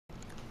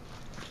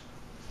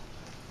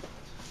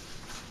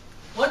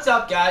What's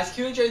up, guys?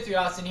 QJ3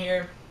 Austin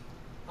here.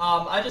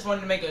 I just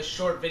wanted to make a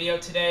short video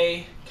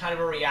today, kind of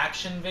a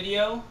reaction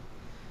video.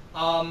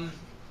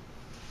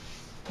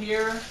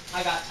 Here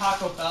I got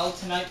Taco Bell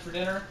tonight for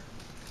dinner,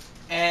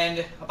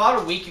 and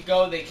about a week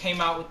ago they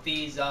came out with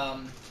these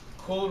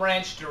Cool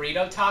Ranch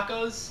Dorito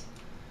tacos.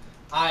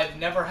 I've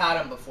never had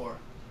them before.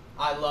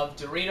 I love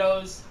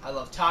Doritos, I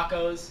love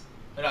tacos,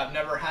 but I've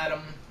never had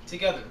them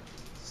together.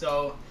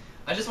 So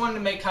I just wanted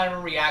to make kind of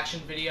a reaction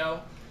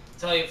video,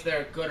 tell you if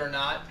they're good or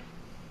not.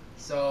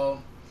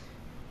 So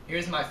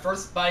here's my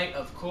first bite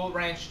of Cool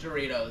Ranch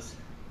Doritos.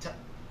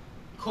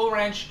 Cool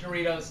Ranch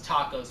Doritos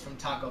tacos from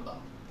Taco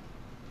Bell.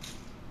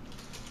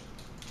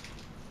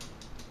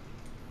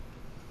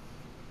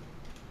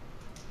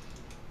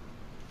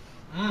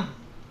 Mmm.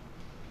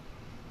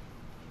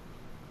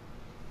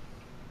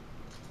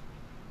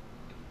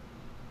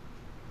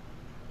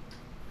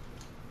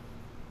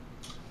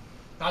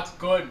 That's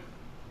good.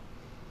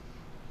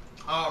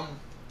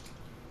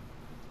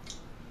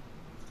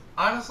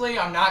 Honestly,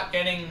 I'm not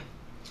getting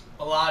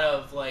a lot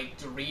of like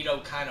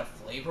Dorito kind of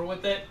flavor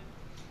with it,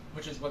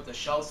 which is what the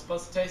shell's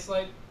supposed to taste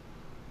like.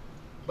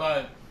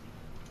 But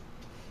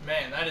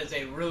man, that is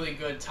a really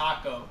good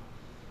taco.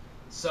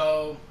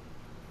 So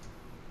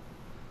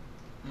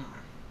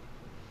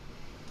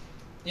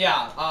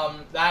yeah,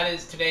 that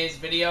is today's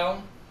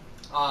video.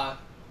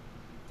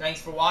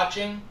 Thanks for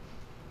watching.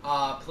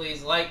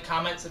 Please like,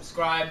 comment,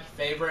 subscribe,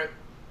 favorite,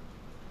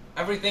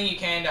 everything you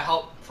can to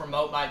help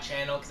promote my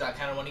channel, because I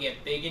kind of want to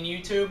get big in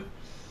YouTube.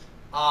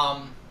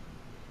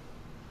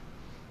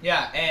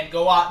 Yeah, and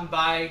go out and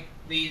buy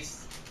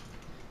these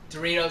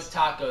Doritos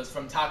tacos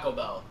from Taco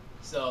Bell.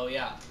 So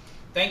yeah,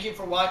 thank you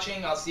for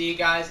watching. I'll see you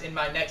guys in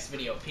my next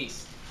video.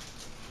 Peace.